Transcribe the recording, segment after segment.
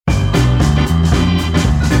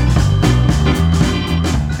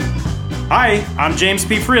Hi, I'm James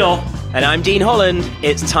P. Friel. And I'm Dean Holland.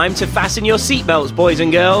 It's time to fasten your seatbelts, boys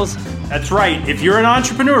and girls. That's right. If you're an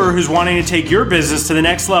entrepreneur who's wanting to take your business to the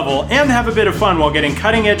next level and have a bit of fun while getting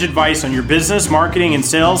cutting-edge advice on your business, marketing, and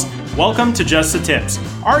sales, welcome to Just the Tips,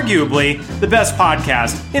 arguably the best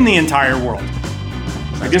podcast in the entire world.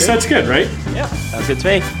 I guess that's good, right? Yeah, that's good to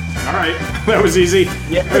me. All right. That was easy.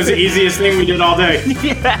 Yeah. That was the easiest thing we did all day.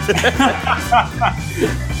 Yeah.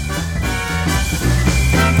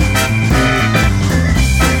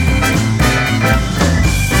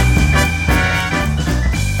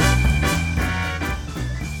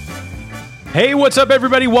 Hey, what's up,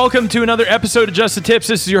 everybody? Welcome to another episode of Just the Tips.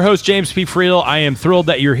 This is your host, James P. Friel. I am thrilled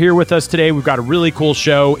that you're here with us today. We've got a really cool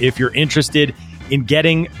show if you're interested in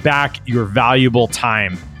getting back your valuable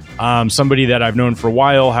time. Somebody that I've known for a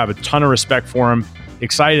while, have a ton of respect for him.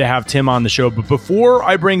 Excited to have Tim on the show. But before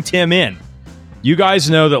I bring Tim in, you guys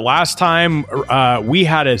know that last time we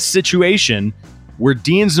had a situation where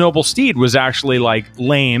Dean's Noble Steed was actually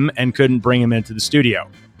lame and couldn't bring him into the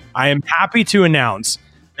studio. I am happy to announce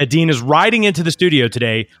that Dean is riding into the studio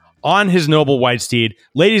today on his noble white steed.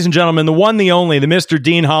 Ladies and gentlemen, the one, the only, the Mr.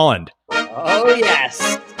 Dean Holland. Oh,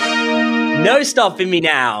 yes. No stopping me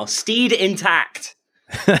now. Steed intact.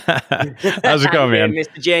 How's it going, man?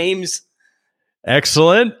 Mr. James.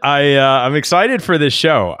 Excellent. I'm excited for this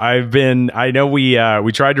show. I know we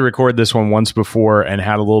tried to record this one once before and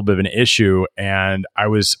had a little bit of an issue, and I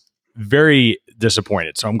was very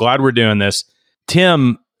disappointed. So I'm glad we're doing this.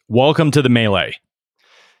 Tim, welcome to the melee.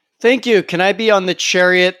 Thank you. Can I be on the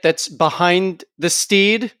chariot that's behind the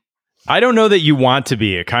steed? I don't know that you want to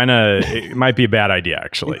be. It might be a bad idea,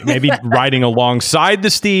 actually. Maybe riding alongside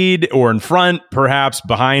the steed or in front, perhaps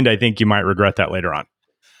behind. I think you might regret that later on.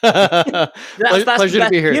 That's pleasure to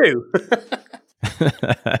be here.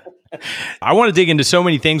 I want to dig into so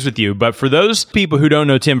many things with you, but for those people who don't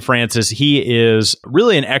know Tim Francis, he is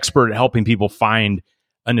really an expert at helping people find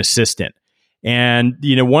an assistant. And,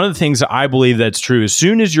 one of the things that I believe that's true, as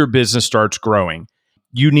soon as your business starts growing,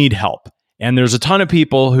 you need help. And there's a ton of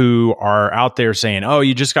people who are out there saying, oh,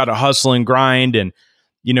 you just got to hustle and grind and,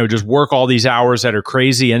 just work all these hours that are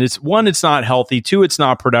crazy. And it's not healthy. Two, it's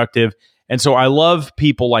not productive. And so I love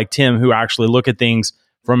people like Tim who actually look at things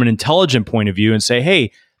from an intelligent point of view and say,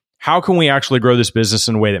 hey, how can we actually grow this business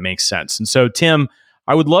in a way that makes sense? And so, Tim,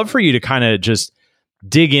 I would love for you to kind of just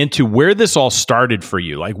dig into where this all started for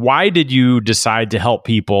you. Why did you decide to help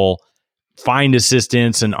people find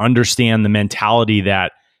assistance and understand the mentality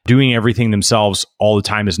that doing everything themselves all the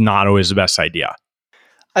time is not always the best idea?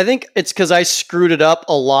 I think it's because I screwed it up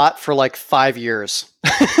a lot for 5 years.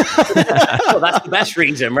 Well, that's the best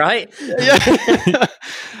reason, right?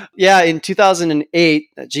 Yeah, in 2008,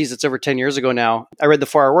 geez, it's over 10 years ago now, I read The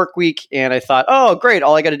 4-Hour Workweek and I thought, oh, great.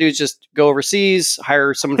 All I got to do is just go overseas,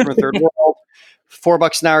 hire someone from a third world,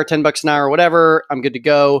 $4 an hour, $10 an hour, whatever. I'm good to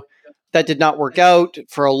go. That did not work out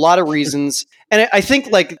for a lot of reasons. And I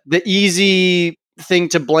think the easy thing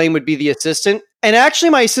to blame would be the assistant. And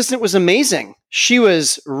actually, my assistant was amazing. She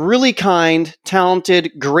was really kind,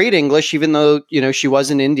 talented, great English, even though, she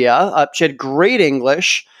was in India. She had great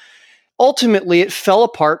English. Ultimately, it fell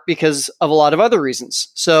apart because of a lot of other reasons.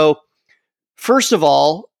 So first of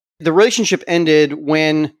all, the relationship ended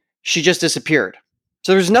when she just disappeared.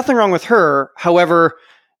 So there's nothing wrong with her. However,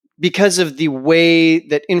 because of the way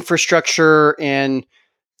that infrastructure and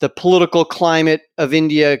the political climate of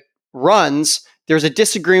India runs, there's a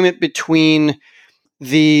disagreement between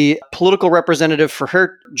the political representative for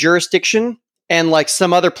her jurisdiction and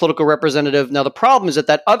some other political representative. Now, the problem is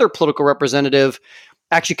that other political representative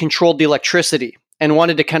actually controlled the electricity and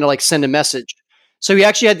wanted to kind of send a message. So he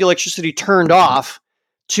actually had the electricity turned off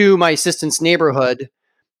to my assistant's neighborhood.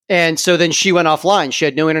 And so then she went offline. She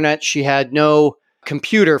had no internet. She had no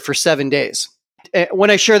computer for 7 days. When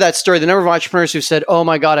I share that story, the number of entrepreneurs who said, oh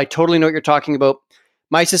my God, I totally know what you're talking about.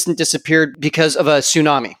 My assistant disappeared because of a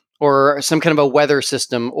tsunami or some kind of a weather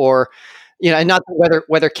system or, and not that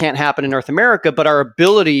weather can't happen in North America, but our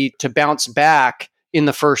ability to bounce back in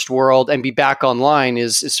the first world and be back online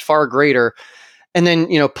is far greater. And then,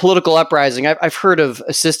 political uprising. I've heard of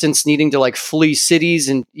assistants needing to flee cities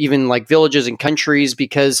and even villages and countries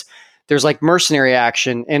because there's mercenary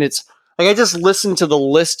action. And it's I just listened to the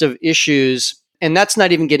list of issues, and that's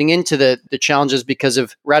not even getting into the challenges because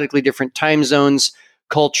of radically different time zones,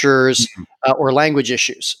 cultures, or language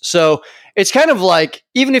issues. So it's kind of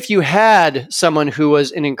even if you had someone who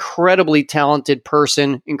was an incredibly talented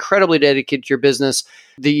person, incredibly dedicated to your business,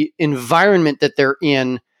 the environment that they're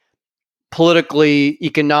in politically,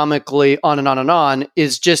 economically, on and on and on,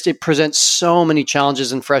 is just, it presents so many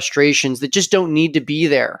challenges and frustrations that just don't need to be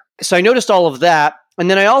there. So I noticed all of that. And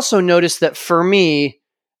then I also noticed that for me,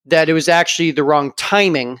 that it was actually the wrong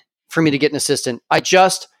timing for me to get an assistant. I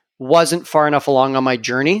just wasn't far enough along on my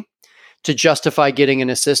journey to justify getting an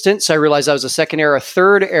assistant. So I realized that was a second error. A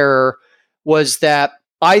third error was that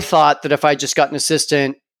I thought that if I just got an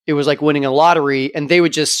assistant, it was like winning a lottery and they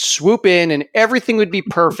would just swoop in and everything would be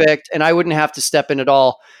perfect and I wouldn't have to step in at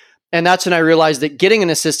all. And that's when I realized that getting an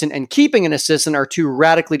assistant and keeping an assistant are two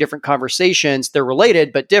radically different conversations. They're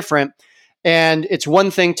related, but different. And it's one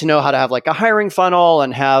thing to know how to have like a hiring funnel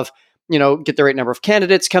and have, get the right number of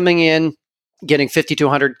candidates coming in, getting 50 to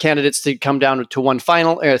 100 candidates to come down to one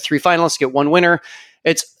final, 3 finalists, get one winner.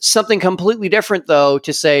 It's something completely different though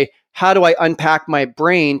to say, how do I unpack my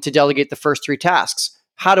brain to delegate the first 3 tasks?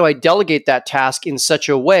 How do I delegate that task in such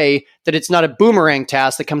a way that it's not a boomerang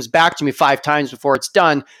task that comes back to me 5 times before it's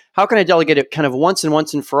done? How can I delegate it kind of once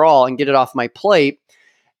and for all and get it off my plate?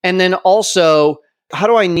 And then also, how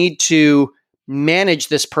do I need to manage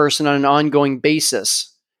this person on an ongoing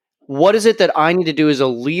basis? What is it that I need to do as a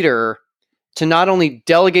leader to not only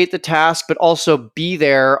delegate the task, but also be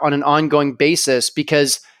there on an ongoing basis?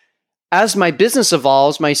 Because as my business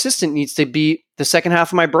evolves, my assistant needs to be the second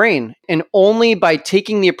half of my brain. And only by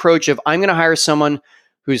taking the approach of, I'm going to hire someone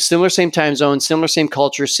who's similar, same time zone, similar, same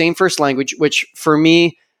culture, same first language, which for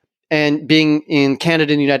me, and being in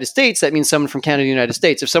Canada and the United States, that means someone from Canada and the United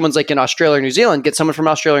States. If someone's like in Australia or New Zealand, get someone from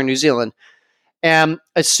Australia or New Zealand. And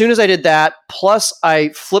as soon as I did that, plus I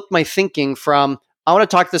flipped my thinking from, I want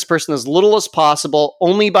to talk to this person as little as possible,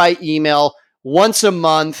 only by email, once a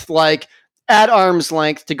month, like at arm's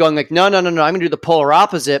length, to going like, no, I'm going to do the polar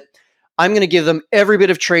opposite. I'm going to give them every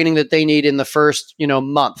bit of training that they need in the first,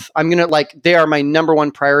 month. I'm going to they are my number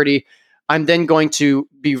one priority. I'm then going to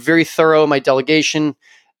be very thorough in my delegation.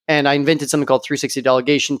 And I invented something called 360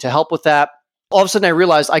 delegation to help with that. All of a sudden I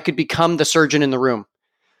realized I could become the surgeon in the room.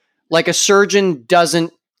 Like a surgeon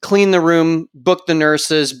doesn't clean the room, book the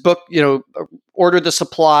nurses, order the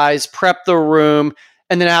supplies, prep the room,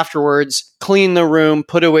 and then afterwards clean the room,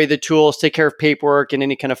 put away the tools, take care of paperwork and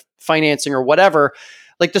any kind of financing or whatever.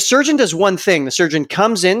 Like the surgeon does one thing. The surgeon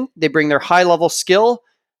comes in, they bring their high level skill,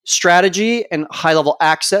 strategy, and high level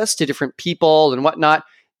access to different people and whatnot.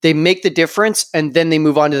 They make the difference and then they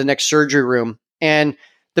move on to the next surgery room. And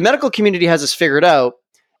the medical community has this figured out.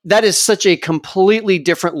 That is such a completely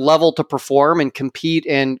different level to perform and compete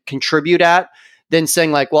and contribute at than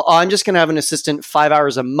saying like, well, I'm just going to have an assistant 5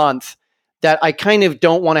 hours a month that I kind of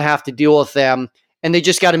don't want to have to deal with them. And they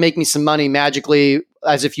just got to make me some money magically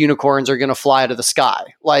as if unicorns are going to fly out of the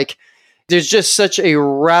sky. Like there's just such a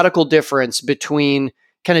radical difference between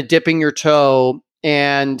kind of dipping your toe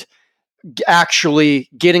and actually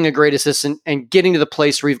getting a great assistant and getting to the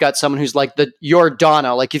place where you've got someone who's like your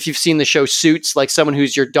Donna. Like if you've seen the show Suits, like someone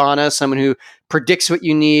who's your Donna, someone who predicts what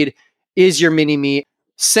you need, is your mini-me.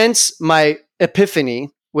 Since my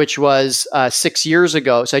epiphany, which was 6 years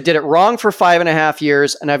ago, so I did it wrong for 5.5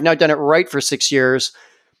 years, and I've now done it right for 6 years.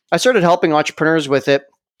 I started helping entrepreneurs with it,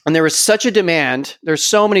 and there was such a demand. There's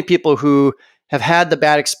so many people who have had the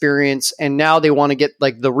bad experience, and now they want to get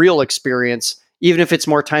like the real experience, even if it's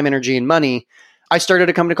more time, energy, and money. I started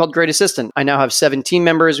a company called Great Assistant. I now have 7 team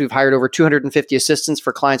members. We've hired over 250 assistants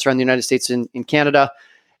for clients around the United States and in Canada.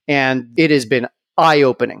 And it has been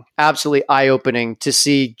eye-opening, absolutely eye-opening to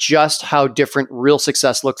see just how different real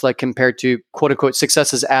success looks like compared to quote unquote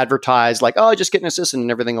success as advertised, like, oh, just get an assistant and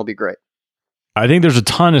everything will be great. I think there's a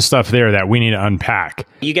ton of stuff there that we need to unpack.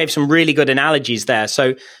 You gave some really good analogies there.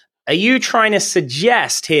 So are you trying to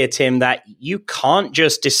suggest here, Tim, that you can't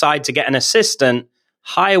just decide to get an assistant,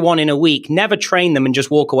 hire one in a week, never train them, and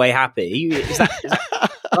just walk away happy? Is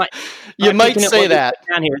that right? You might say that.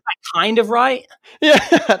 Is that kind of right?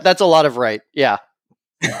 Yeah, that's a lot of right. Yeah.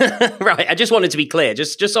 Right. I just wanted to be clear,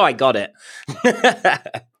 just so I got it.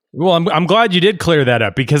 Well, I'm glad you did clear that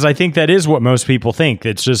up, because I think that is what most people think.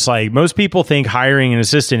 It's just like most people think hiring an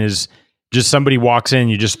assistant is just somebody walks in,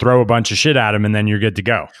 you just throw a bunch of shit at them, and then you're good to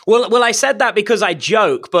go. Well, I said that because I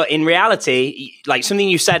joke, but in reality, like something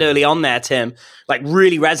you said early on there, Tim, like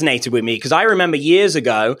really resonated with me, because I remember years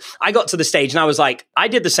ago, I got to the stage and I was like, I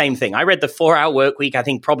did the same thing. I read the 4-Hour Workweek. I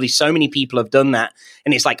think probably so many people have done that.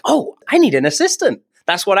 And it's like, oh, I need an assistant.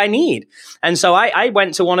 That's what I need. And so I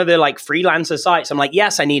went to one of the like freelancer sites. I'm like,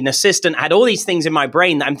 yes, I need an assistant. I had all these things in my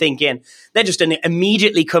brain that I'm thinking, they're just going to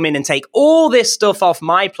immediately come in and take all this stuff off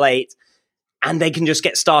my plate, and they can just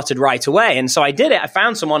get started right away. And so I did it. I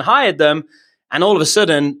found someone, hired them, and all of a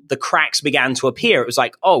sudden the cracks began to appear. It was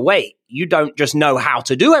like, oh, wait, you don't just know how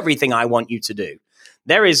to do everything I want you to do.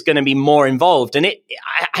 There is going to be more involved. And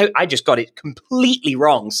I just got it completely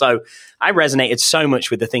wrong. So I resonated so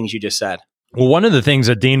much with the things you just said. Well, one of the things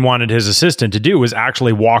that Dean wanted his assistant to do was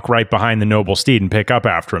actually walk right behind the noble steed and pick up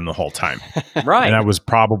after him the whole time. Right. And that was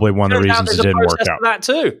probably one of the reasons it didn't work out. That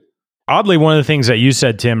too. Oddly, one of the things that you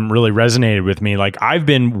said, Tim, really resonated with me. Like, I've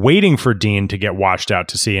been waiting for Dean to get washed out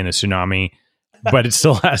to sea in a tsunami, but it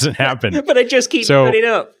still hasn't happened. But it just keeps putting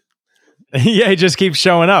up. Yeah, he just keeps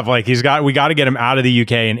showing up. Like, we got to get him out of the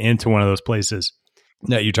UK and into one of those places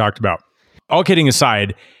that you talked about. All kidding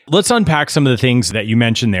aside, let's unpack some of the things that you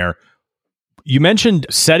mentioned there. You mentioned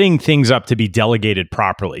setting things up to be delegated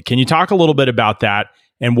properly. Can you talk a little bit about that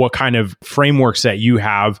and what kind of frameworks that you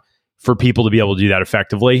have for people to be able to do that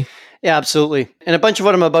effectively? Yeah, absolutely. And a bunch of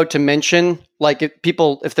what I'm about to mention, like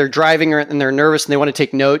if they're driving and they're nervous and they want to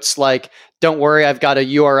take notes, like, don't worry, I've got a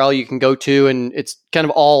URL you can go to and it's kind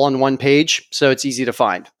of all on one page. So it's easy to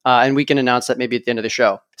find. And we can announce that maybe at the end of the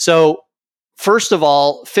show. So first of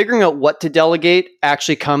all, figuring out what to delegate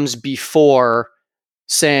actually comes before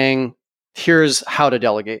saying, here's how to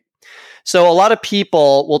delegate. So a lot of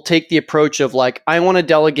people will take the approach of like, I want to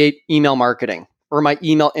delegate email marketing or my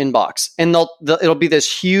email inbox. And it'll be this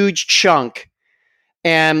huge chunk.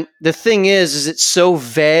 And the thing is it's so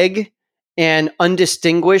vague and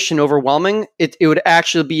undistinguished and overwhelming, it would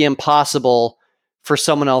actually be impossible for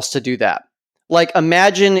someone else to do that. Like,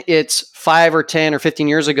 imagine it's 5 or 10 or 15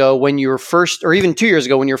 years ago when you were first, or even 2 years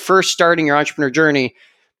ago when you're first starting your entrepreneur journey,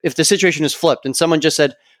 if the situation is flipped and someone just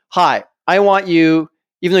said, hi, I want you,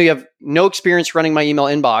 even though you have no experience running my email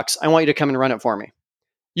inbox, I want you to come and run it for me.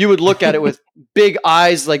 You would look at it with big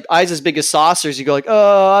eyes, like eyes as big as saucers. You go like,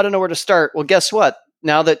 oh, I don't know where to start. Well, guess what?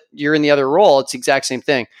 Now that you're in the other role, it's the exact same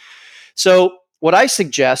thing. So what I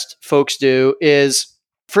suggest folks do is,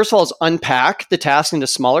 first of all, is unpack the task into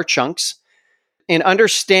smaller chunks and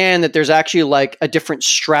understand that there's actually like a different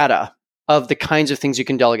strata of the kinds of things you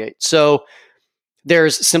can delegate. So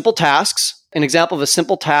there's simple tasks. An example of a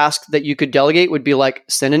simple task that you could delegate would be like,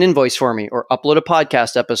 send an invoice for me, or upload a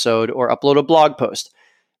podcast episode, or upload a blog post.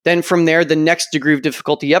 Then from there, the next degree of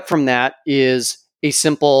difficulty up from that is a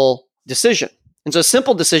simple decision. And so a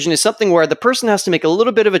simple decision is something where the person has to make a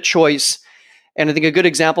little bit of a choice. And I think a good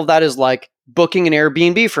example of that is like booking an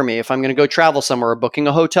Airbnb for me if I'm going to go travel somewhere, or booking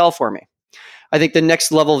a hotel for me. I think the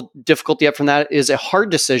next level of difficulty up from that is a hard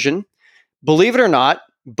decision. Believe it or not,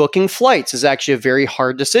 booking flights is actually a very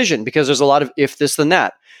hard decision because there's a lot of if this then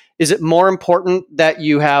that. Is it more important that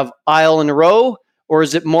you have aisle in a row, or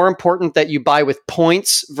is it more important that you buy with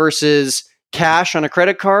points versus cash on a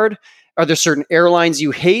credit card? Are there certain airlines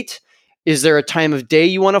you hate? Is there a time of day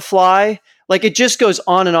you want to fly? Like, it just goes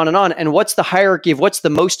on and on and on. And what's the hierarchy of what's the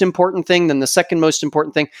most important thing, then the second most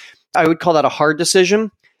important thing? I would call that a hard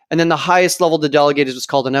decision. And then the highest level to delegate is what's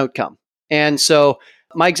called an outcome. And so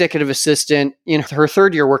my executive assistant, in her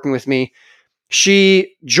third year working with me,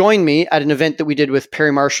 she joined me at an event that we did with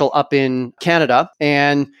Perry Marshall up in Canada.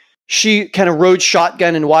 And she kind of rode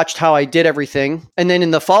shotgun and watched how I did everything. And then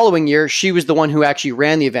in the following year, she was the one who actually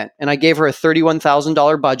ran the event. And I gave her a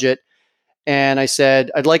 $31,000 budget. And I said,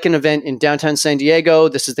 I'd like an event in downtown San Diego.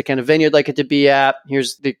 This is the kind of venue I'd like it to be at.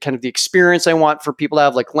 Here's the kind of the experience I want for people to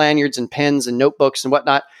have, like lanyards and pens and notebooks and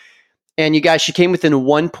whatnot. And you guys, she came within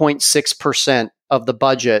 1.6% of the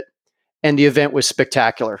budget. And the event was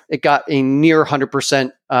spectacular. It got a near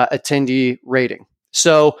 100% attendee rating.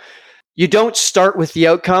 So you don't start with the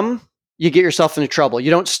outcome, you get yourself into trouble.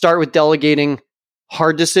 You don't start with delegating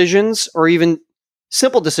hard decisions or even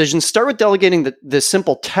simple decisions. Start with delegating the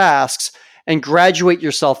simple tasks and graduate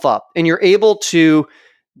yourself up. And you're able to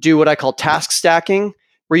do what I call task stacking,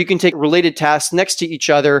 where you can take related tasks next to each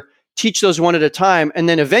other, teach those one at a time, and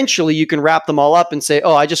then eventually you can wrap them all up and say,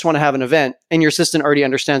 oh, I just want to have an event. And your assistant already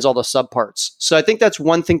understands all the subparts. So I think that's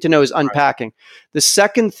one thing to know is unpacking. Right. The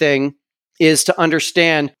second thing is to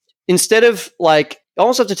understand, instead of like, you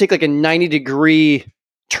almost have to take like a 90-degree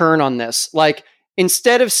turn on this. Like,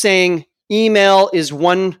 instead of saying email is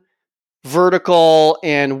one vertical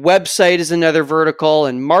and website is another vertical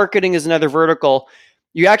and marketing is another vertical,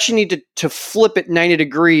 you actually need to flip it 90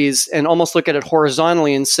 degrees and almost look at it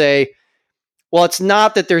horizontally and say, well, it's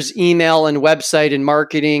not that there's email and website and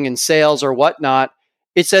marketing and sales or whatnot.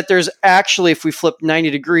 It's that there's actually, if we flip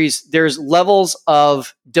 90 degrees, there's levels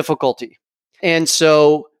of difficulty. And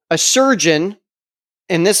so a surgeon,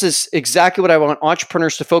 and this is exactly what I want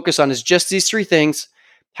entrepreneurs to focus on, is just these three things.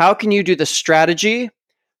 How can you do the strategy,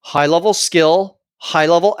 high-level skill,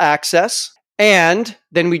 high-level access, and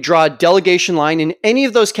then we draw a delegation line in any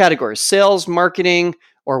of those categories, sales, marketing,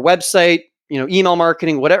 or website, email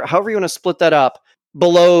marketing, whatever, however you want to split that up.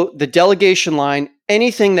 Below the delegation line,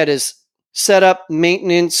 anything that is setup,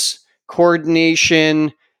 maintenance,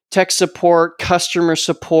 coordination, tech support, customer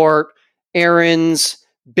support, errands,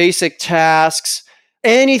 basic tasks,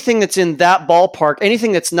 anything that's in that ballpark,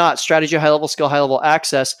 anything that's not strategy, high level skill, high level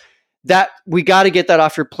access, that we got to get that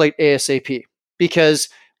off your plate ASAP. Because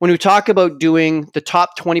when we talk about doing the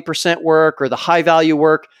top 20% work or the high value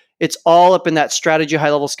work, it's all up in that strategy, high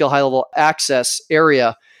level skill, high level access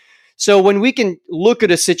area. So when we can look at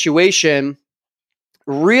a situation,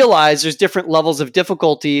 realize there's different levels of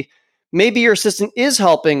difficulty. Maybe your assistant is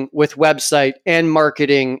helping with website and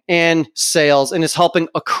marketing and sales and is helping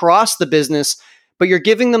across the business, but you're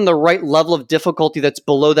giving them the right level of difficulty that's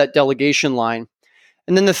below that delegation line.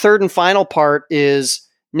 And then the third and final part is,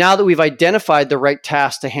 now that we've identified the right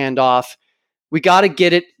task to hand off, we got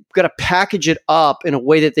to package it up in a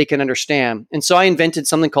way that they can understand. And so I invented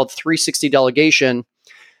something called 360 delegation.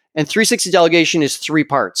 And 360 delegation is 3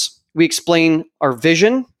 parts. We explain our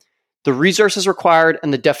vision, the resources required,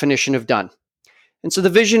 and the definition of done. And so the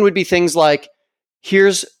vision would be things like,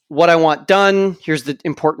 here's what I want done, here's the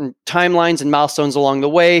important timelines and milestones along the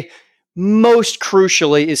way. Most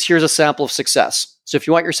crucially is, here's a sample of success. So if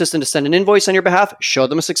you want your assistant to send an invoice on your behalf, show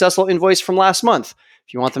them a successful invoice from last month.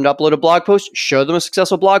 If you want them to upload a blog post, show them a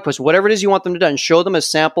successful blog post. Whatever it is you want them to do, and show them a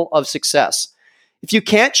sample of success. If you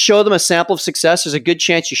can't show them a sample of success, there's a good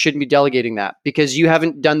chance you shouldn't be delegating that, because you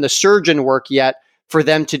haven't done the surgeon work yet for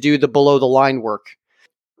them to do the below the line work.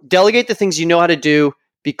 Delegate the things you know how to do,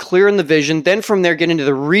 be clear in the vision, then from there get into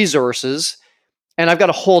the resources. And I've got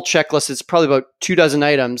a whole checklist. It's probably about 24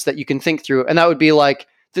 items that you can think through. And that would be like,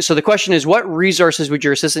 so the question is, what resources would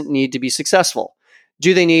your assistant need to be successful?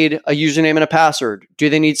 Do they need a username and a password? Do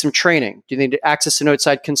they need some training? Do they need access to an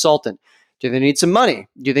outside consultant? Do they need some money?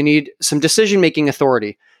 Do they need some decision-making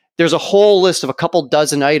authority? There's a whole list of a couple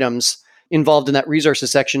dozen items involved in that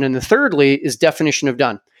resources section. And the thirdly is definition of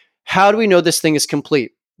done. How do we know this thing is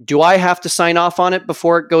complete? Do I have to sign off on it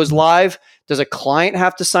before it goes live? Does a client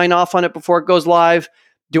have to sign off on it before it goes live?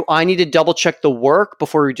 Do I need to double check the work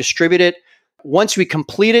before we distribute it? Once we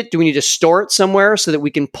complete it, do we need to store it somewhere so that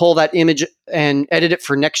we can pull that image and edit it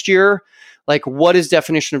for next year? Like, what does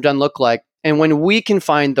definition of done look like? And when we can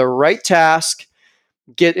find the right task,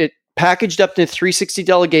 get it packaged up in 360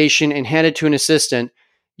 delegation and handed to an assistant,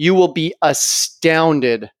 you will be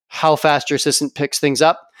astounded how fast your assistant picks things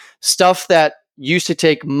up. Stuff that used to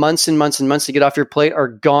take months and months and months to get off your plate are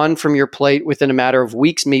gone from your plate within a matter of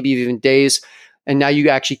weeks, maybe even days. And now you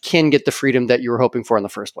actually can get the freedom that you were hoping for in the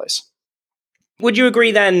first place. Would you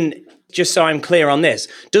agree then, just so I'm clear on this,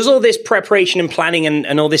 does all this preparation and planning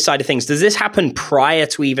and all this side of things, does this happen prior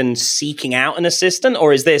to even seeking out an assistant,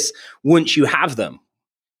 or is this once you have them?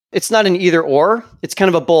 It's not an either or, it's kind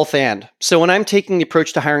of a both and. So when I'm taking the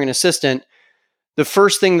approach to hiring an assistant, the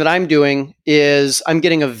first thing that I'm doing is I'm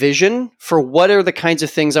getting a vision for what are the kinds of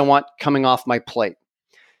things I want coming off my plate.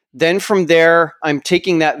 Then from there, I'm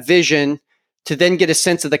taking that vision to then get a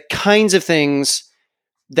sense of the kinds of things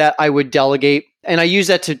that I would delegate. And I use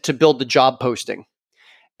that to build the job posting.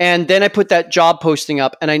 And then I put that job posting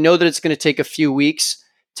up, and I know that it's going to take a few weeks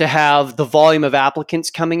to have the volume of applicants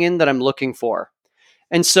coming in that I'm looking for.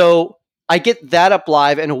 And so I get that up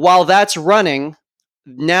live. And while that's running,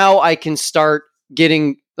 now I can start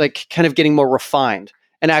getting more refined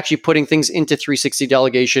and actually putting things into 360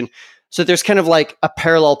 delegation. So there's kind of like a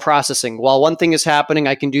parallel processing. While one thing is happening,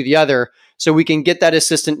 I can do the other. So we can get that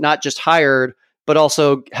assistant not just hired, but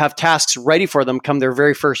also have tasks ready for them come their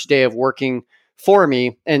very first day of working for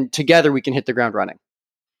me. And together we can hit the ground running.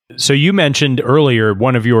 So you mentioned earlier,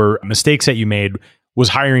 one of your mistakes that you made was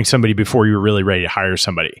hiring somebody before you were really ready to hire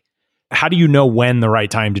somebody. How do you know when the right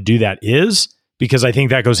time to do that is? Because I think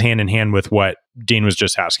that goes hand in hand with what Dean was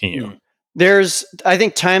just asking you. I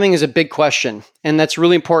think timing is a big question, and that's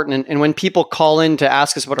really important. And when people call in to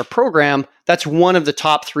ask us about our program, that's one of the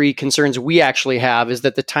top 3 concerns we actually have, is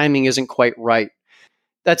that the timing isn't quite right.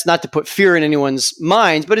 That's not to put fear in anyone's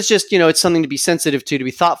minds, but it's just, it's something to be sensitive to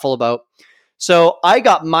be thoughtful about. So I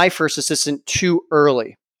got my first assistant too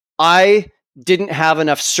early. I didn't have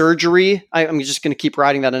enough surgery. I'm just going to keep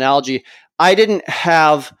riding that analogy. I didn't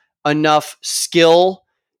have enough skill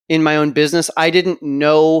in my own business. I didn't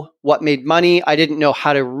know what made money. I didn't know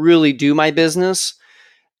how to really do my business.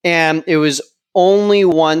 And it was only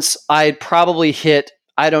once I'd probably hit,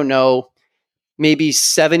 I don't know, maybe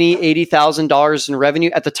 $70,000, $80,000 in revenue.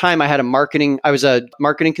 At the time I was a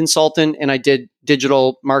marketing consultant, and I did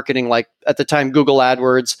digital marketing, like at the time, Google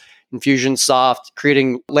AdWords, Infusionsoft,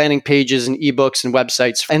 creating landing pages and ebooks and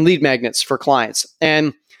websites and lead magnets for clients.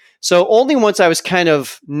 And so only once I was kind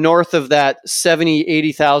of north of that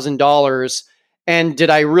 $70,000, $80,000, and did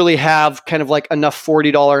I really have kind of like enough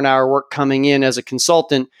 $40 an hour work coming in as a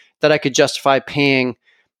consultant that I could justify paying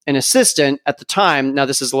an assistant at the time. Now,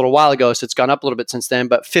 this is a little while ago, so it's gone up a little bit since then,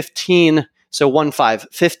 but $15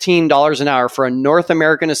 an hour for a North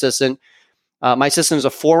American assistant. My assistant is a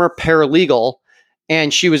former paralegal,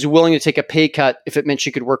 and she was willing to take a pay cut if it meant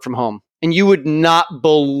she could work from home. And you would not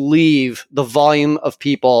believe the volume of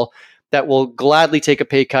people that will gladly take a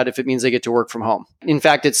pay cut if it means they get to work from home. In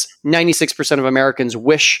fact, it's 96% of Americans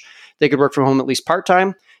wish they could work from home at least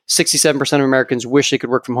part-time. 67% of Americans wish they could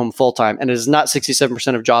work from home full-time. And it is not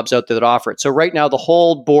 67% of jobs out there that offer it. So right now, the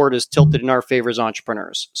whole board is tilted in our favor as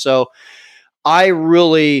entrepreneurs. So I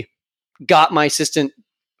really got my assistant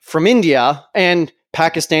from India and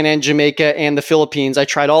Pakistan and Jamaica and the Philippines. I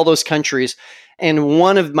tried all those countries. And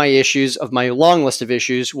one of my issues, of my long list of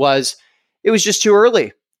issues, was it was just too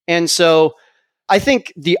early. And so I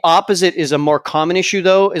think the opposite is a more common issue,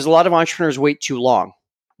 though, is a lot of entrepreneurs wait too long.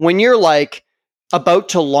 When you're like about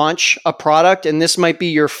to launch a product, and this might be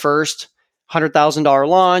your first $100,000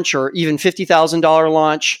 launch or even $50,000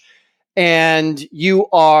 launch, and you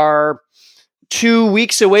are 2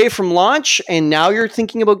 weeks away from launch, and now you're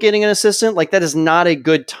thinking about getting an assistant, like that is not a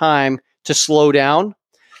good time to slow down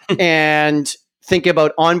and think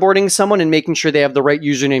about onboarding someone and making sure they have the right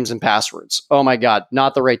usernames and passwords. Oh my God,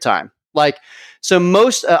 not the right time. Like, so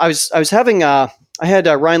most, I had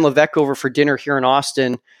Ryan Levesque over for dinner here in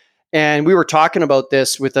Austin, and we were talking about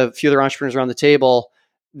this with a few other entrepreneurs around the table,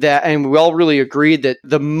 and we all really agreed that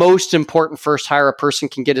the most important first hire a person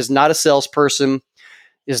can get is not a salesperson,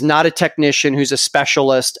 is not a technician who's a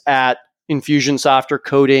specialist at Infusionsoft or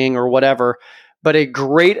coding or whatever, but a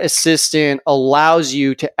great assistant allows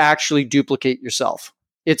you to actually duplicate yourself.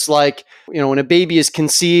 It's like, when a baby is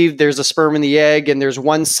conceived, there's a sperm in the egg and there's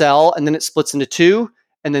one cell, and then it splits into 2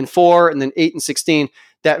 and then 4 and then 8 and 16.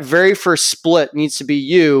 That very first split needs to be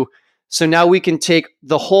you. So now we can take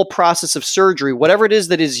the whole process of surgery, whatever it is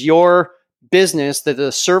that is your business, that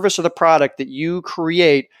the service or the product that you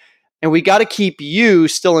create, and we got to keep you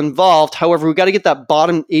still involved. However, we got to get that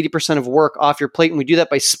bottom 80% of work off your plate. And we do that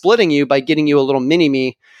by splitting you, by getting you a little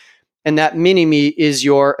mini-me. And that mini-me is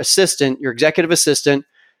your assistant, your executive assistant,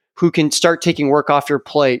 who can start taking work off your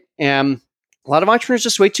plate. And a lot of entrepreneurs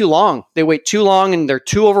just wait too long. They wait too long and they're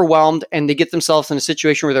too overwhelmed, and they get themselves in a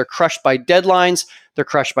situation where they're crushed by deadlines. They're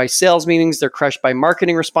crushed by sales meetings. They're crushed by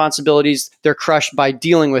marketing responsibilities. They're crushed by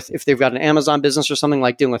dealing with, if they've got an Amazon business or something,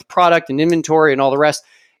 like dealing with product and inventory and all the rest.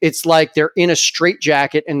 It's like they're in a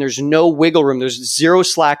straitjacket and there's no wiggle room. There's zero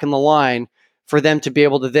slack in the line for them to be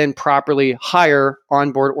able to then properly hire,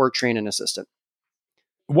 onboard, or train an assistant.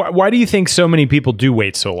 Why do you think so many people do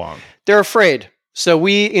wait so long? They're afraid. So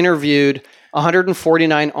we interviewed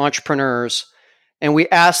 149 entrepreneurs, and we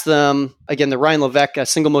asked them, again, the Ryan Levesque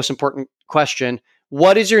single most important question: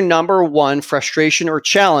 what is your number one frustration or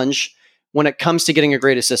challenge when it comes to getting a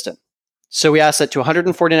great assistant? So we asked that to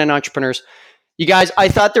 149 entrepreneurs. You guys, I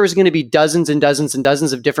thought there was going to be dozens and dozens and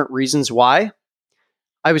dozens of different reasons why.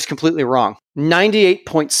 I was completely wrong.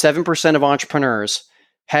 98.7% of entrepreneurs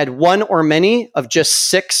had one or many of just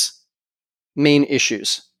 6 main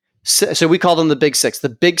issues. So we call them the big 6, the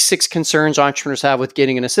big 6 concerns entrepreneurs have with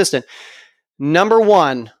getting an assistant. Number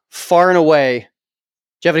one, far and away,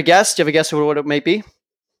 do you have a guess? Do you have a guess of what it might be?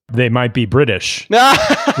 They might be British,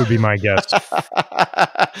 would be my guess.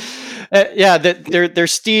 Yeah, their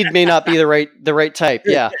steed may not be the right type.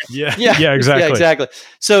 Yeah, exactly.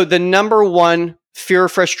 So the number one fear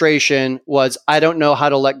of frustration was, I don't know how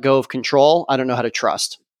to let go of control. I don't know how to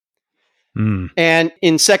trust. And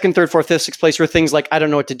in second, third, fourth, fifth, sixth place were things like, I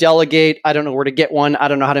don't know what to delegate. I don't know where to get one. I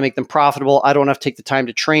don't know how to make them profitable. I don't have to take the time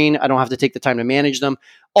to train. I don't have to take the time to manage them.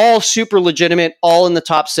 All super legitimate, all in the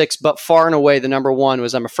top 6, but far and away, the number one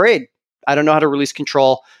was, I'm afraid. I don't know how to release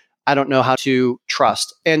control. I don't know how to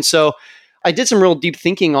trust. And so I did some real deep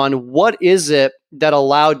thinking on what is it that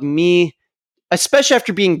allowed me, especially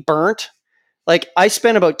after being burnt. Like, I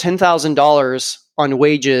spent about $10,000 on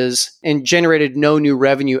wages and generated no new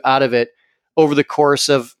revenue out of it over the course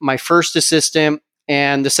of my first assistant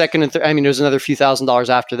and the second and third. I mean, there's another few $1,000s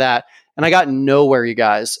after that. And I got nowhere, you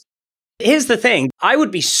guys. Here's the thing. I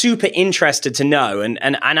would be super interested to know, and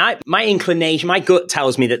my inclination, my gut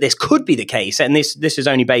tells me that this could be the case. And this is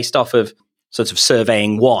only based off of sort of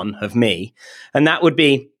surveying one of me. And that would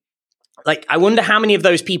be, like, I wonder how many of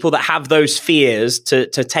those people that have those fears to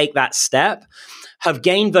take that step have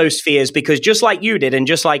gained those fears because, just like you did and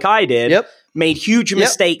just like I did, made huge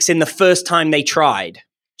mistakes in the first time they tried. Do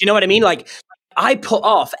you know what I mean? Like, I put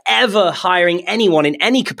off ever hiring anyone in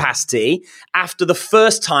any capacity after the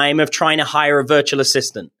first time of trying to hire a virtual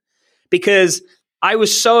assistant, because I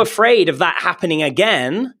was so afraid of that happening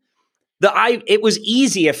again that it was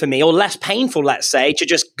easier for me, or less painful, let's say, to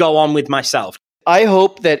just go on with myself. I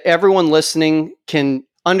hope that everyone listening can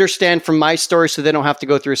understand from my story so they don't have to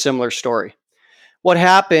go through a similar story. What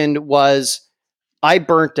happened was I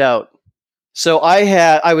burnt out. So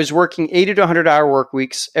I was working 80 to 100-hour work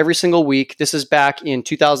weeks every single week. This is back in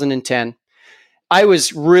 2010. I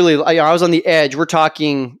was I was on the edge. We're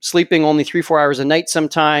talking sleeping only 3-4 hours a night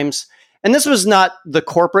sometimes. And this was not the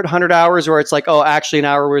corporate 100 hours where it's like, oh, actually an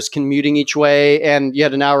hour was commuting each way and you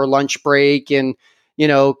had an hour lunch break and,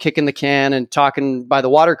 kicking the can and talking by the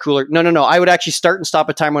water cooler. No. I would actually start and stop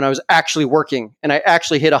a time when I was actually working, and I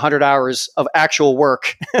actually hit 100 hours of actual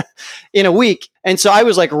work in a week. And so I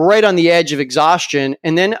was like right on the edge of exhaustion.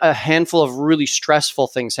 And then a handful of really stressful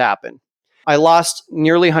things happened. I lost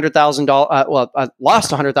nearly $100,000. I lost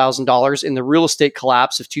 $100,000 in the real estate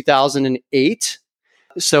collapse of 2008.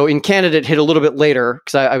 So in Canada, it hit a little bit later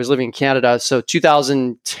because I was living in Canada. So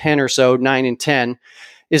 2010 or so, 9 and 10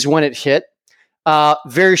 is when it hit.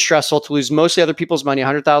 Very stressful to lose mostly other people's money,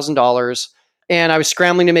 $100,000. And I was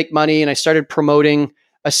scrambling to make money, and I started promoting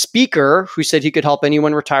a speaker who said he could help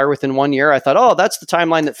anyone retire within 1 year. I thought, oh, that's the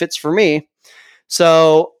timeline that fits for me.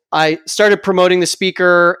 So I started promoting the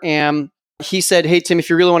speaker, and he said, hey, Tim, if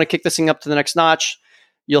you really want to kick this thing up to the next notch,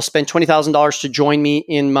 you'll spend $20,000 to join me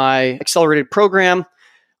in my accelerated program.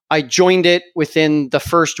 I joined it. Within the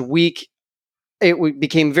first week, it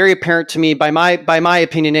became very apparent to me, by my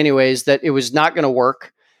opinion anyways, that it was not going to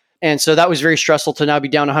work. And so that was very stressful to now be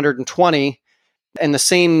down 120. And the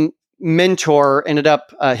same mentor ended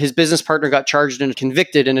up, his business partner got charged and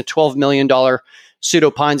convicted in a $12 million pseudo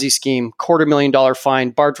Ponzi scheme, $250,000 fine,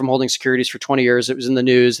 barred from holding securities for 20 years. It was in the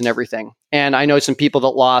news and everything. And I know some people that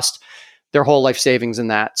lost their whole life savings in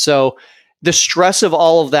that. So the stress of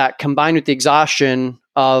all of that combined with the exhaustion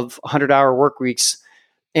of 100-hour work weeks,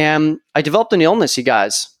 and I developed an illness, you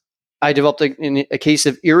guys. I developed a case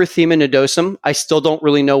of erythema nodosum. I still don't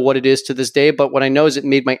really know what it is to this day, but what I know is it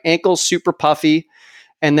made my ankles super puffy,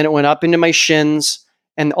 and then it went up into my shins,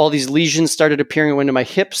 and all these lesions started appearing into my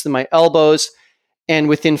hips and my elbows. And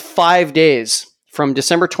within 5 days, from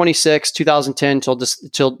December 26, 2010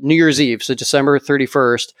 till New Year's Eve, so December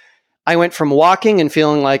 31st, I went from walking and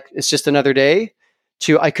feeling like it's just another day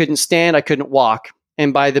to I couldn't stand, I couldn't walk.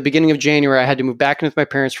 And by the beginning of January, I had to move back in with my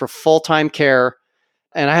parents for full-time care.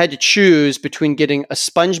 And I had to choose between getting a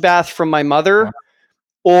sponge bath from my mother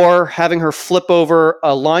or having her flip over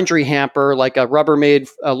a laundry hamper, like a Rubbermaid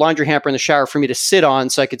laundry hamper in the shower for me to sit on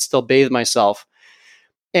so I could still bathe myself.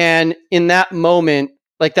 And in that moment,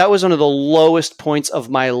 like that was one of the lowest points of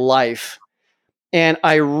my life. And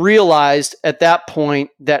I realized at that point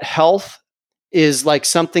that health is like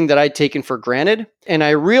something that I'd taken for granted. And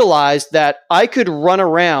I realized that I could run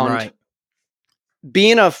around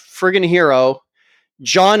being a friggin' hero,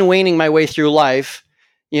 John Wayning my way through life.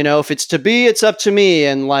 If it's to be, it's up to me.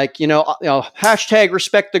 And like, hashtag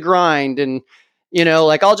respect the grind. And,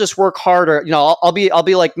 I'll just work harder. I'll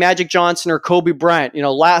be like Magic Johnson or Kobe Bryant,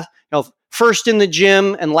 first in the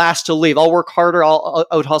gym and last to leave. I'll work harder. I'll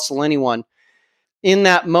out hustle anyone. In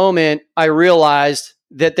that moment, I realized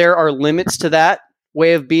that there are limits to that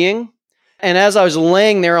way of being. And as I was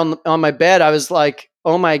laying there on my bed, I was like,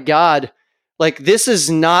 oh my God, like this is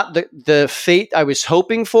not the fate I was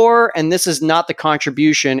hoping for. And this is not the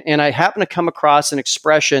contribution. And I happened to come across an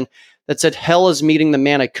expression that said, hell is meeting the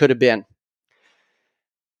man I could have been.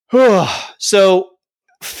 So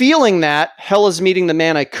feeling that hell is meeting the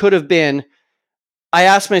man I could have been, I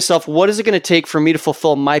asked myself, what is it going to take for me to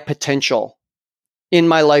fulfill my potential in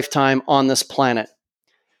my lifetime on this planet?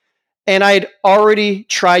 And I'd already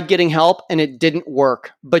tried getting help and it didn't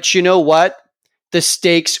work. But you know what? The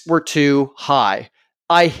stakes were too high.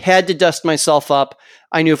 I had to dust myself up.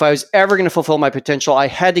 I knew if I was ever going to fulfill my potential, I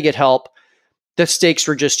had to get help. The stakes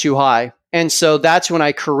were just too high. And so that's when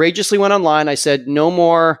I courageously went online. I said, no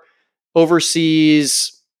more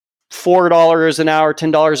overseas $4 an hour,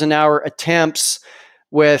 $10 an hour attempts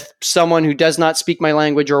with someone who does not speak my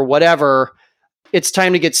language or whatever. It's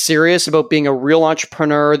time to get serious about being a real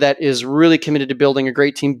entrepreneur that is really committed to building a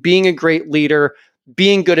great team, being a great leader,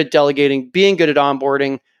 being good at delegating, being good at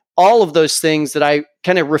onboarding, all of those things that I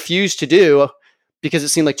kind of refused to do because it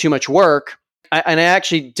seemed like too much work. And I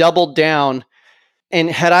actually doubled down. And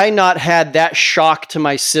had I not had that shock to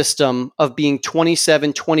my system of being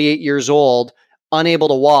 27, 28 years old, unable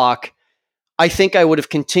to walk, I think I would have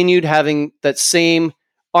continued having that same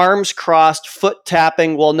arms crossed, foot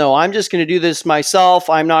tapping. Well, no, I'm just going to do this myself.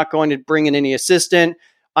 I'm not going to bring in any assistant.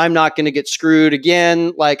 I'm not going to get screwed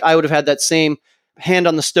again. Like I would have had that same hand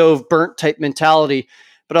on the stove, burnt type mentality.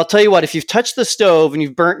 But I'll tell you what, if you've touched the stove and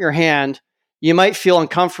you've burnt your hand, you might feel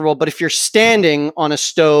uncomfortable. But if you're standing on a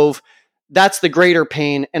stove that's the greater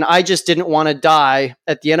pain. And I just didn't want to die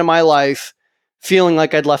at the end of my life feeling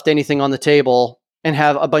like I'd left anything on the table and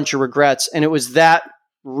have a bunch of regrets. And it was that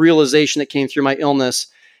realization that came through my illness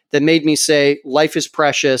that made me say, life is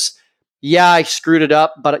precious. Yeah, I screwed it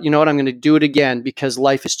up, but you know what? I'm going to do it again because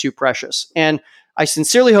life is too precious. And I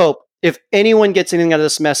sincerely hope if anyone gets anything out of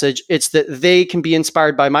this message, it's that they can be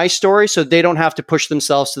inspired by my story so they don't have to push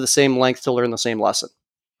themselves to the same length to learn the same lesson.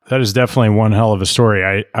 That is definitely one hell of a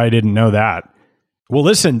story. I didn't know that. Well,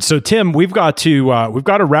 listen, so Tim, we've got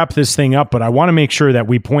to wrap this thing up, but I want to make sure that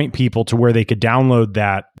we point people to where they could download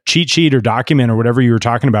that cheat sheet or document or whatever you were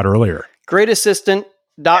talking about earlier.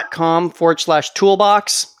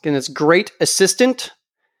 Greatassistant.com/toolbox. Again, it's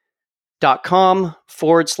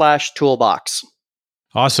greatassistant.com/toolbox.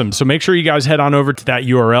 Awesome. So make sure you guys head on over to that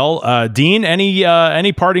URL. Dean,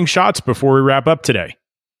 any parting shots before we wrap up today?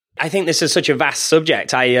 I think this is such a vast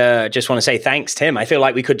subject. I just want to say thanks, Tim. I feel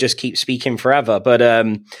like we could just keep speaking forever, but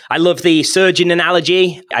I love the surgeon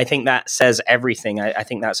analogy. I think that says everything. I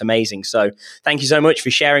think that's amazing. So thank you so much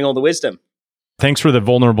for sharing all the wisdom. Thanks for the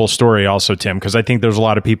vulnerable story also, Tim, because I think there's a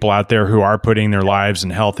lot of people out there who are putting their lives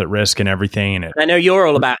and health at risk and everything. And I know you're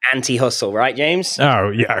all about anti-hustle, right, James? Oh,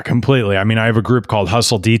 yeah, completely. I mean, I have a group called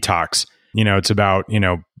Hustle Detox. It's about,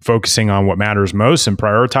 focusing on what matters most and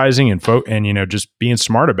prioritizing and just being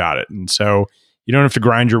smart about it. And so you don't have to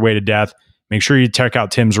grind your way to death. Make sure you check out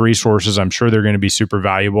Tim's resources. I'm sure they're going to be super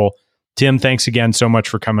valuable. Tim, thanks again so much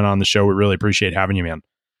for coming on the show. We really appreciate having you, man.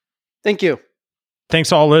 Thank you.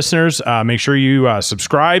 Thanks all listeners. Make sure you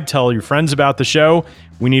subscribe, tell your friends about the show.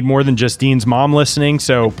 We need more than just Dean's mom listening,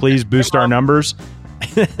 so please boost our numbers.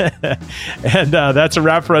 And that's a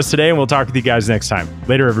wrap for us today, and we'll talk with you guys next time.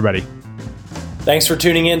 Later, everybody. Thanks for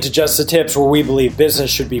tuning in to Just the Tips, where we believe business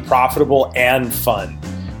should be profitable and fun.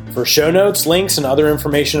 For show notes, links, and other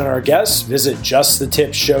information on our guests, visit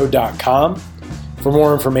justthetipshow.com. For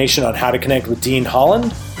more information on how to connect with Dean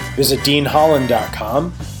Holland, visit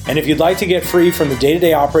deanholland.com. And if you'd like to get free from the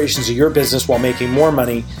day-to-day operations of your business while making more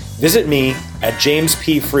money, visit me at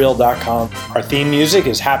jamespfriel.com. Our theme music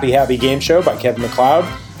is Happy Happy Game Show by Kevin MacLeod,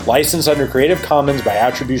 licensed under Creative Commons by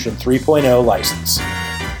Attribution 3.0 license.